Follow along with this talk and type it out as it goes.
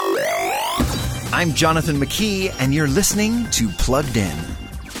I'm Jonathan McKee, and you're listening to Plugged In.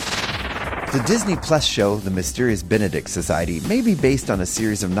 The Disney Plus show, The Mysterious Benedict Society, may be based on a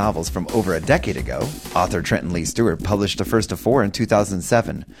series of novels from over a decade ago. Author Trenton Lee Stewart published the first of 4 in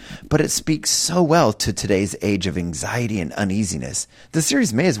 2007. But it speaks so well to today's age of anxiety and uneasiness. The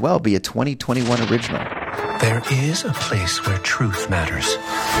series may as well be a 2021 original. There is a place where truth matters,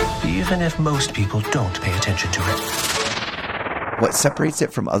 even if most people don't pay attention to it. What separates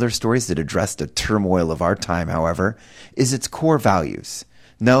it from other stories that address the turmoil of our time, however, is its core values.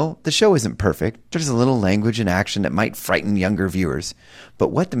 No, the show isn't perfect. There's a little language and action that might frighten younger viewers. But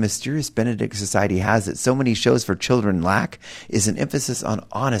what the Mysterious Benedict Society has that so many shows for children lack is an emphasis on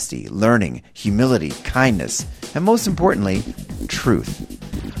honesty, learning, humility, kindness, and most importantly,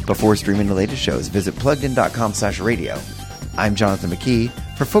 truth. Before streaming the latest shows, visit pluggedin.com/radio. I'm Jonathan McKee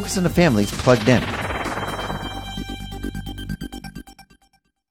for Focus on the Family's Plugged In.